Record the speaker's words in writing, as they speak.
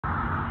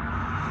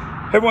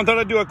Hey everyone, thought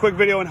I'd do a quick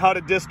video on how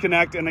to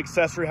disconnect an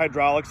accessory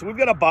hydraulic. So we've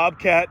got a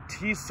Bobcat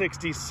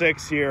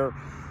T66 here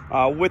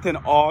with an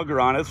auger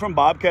on it. It's from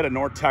Bobcat of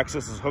North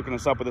Texas is hooking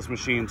us up with this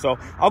machine. So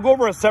I'll go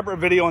over a separate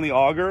video on the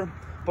auger,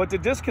 but to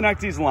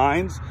disconnect these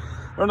lines,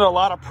 they're under a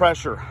lot of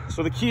pressure.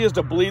 So the key is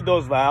to bleed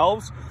those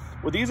valves.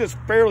 With these, it's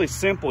fairly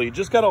simple. You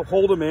just got to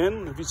hold them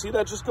in. If you see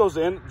that just goes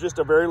in just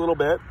a very little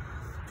bit.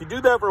 If you do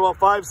that for about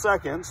 5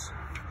 seconds,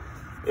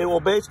 it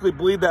will basically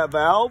bleed that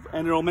valve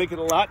and it'll make it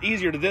a lot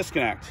easier to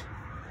disconnect.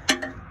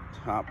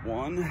 Top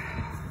one.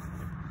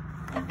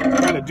 I'm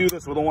trying to do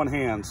this with one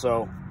hand,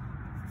 so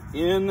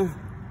in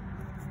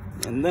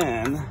and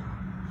then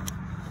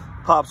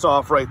pops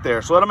off right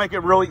there. So that'll make it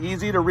really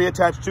easy to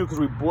reattach to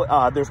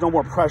because there's no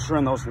more pressure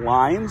in those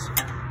lines.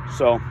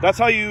 So that's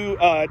how you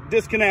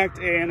disconnect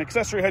an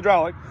accessory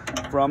hydraulic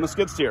from a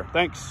skid steer.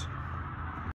 Thanks.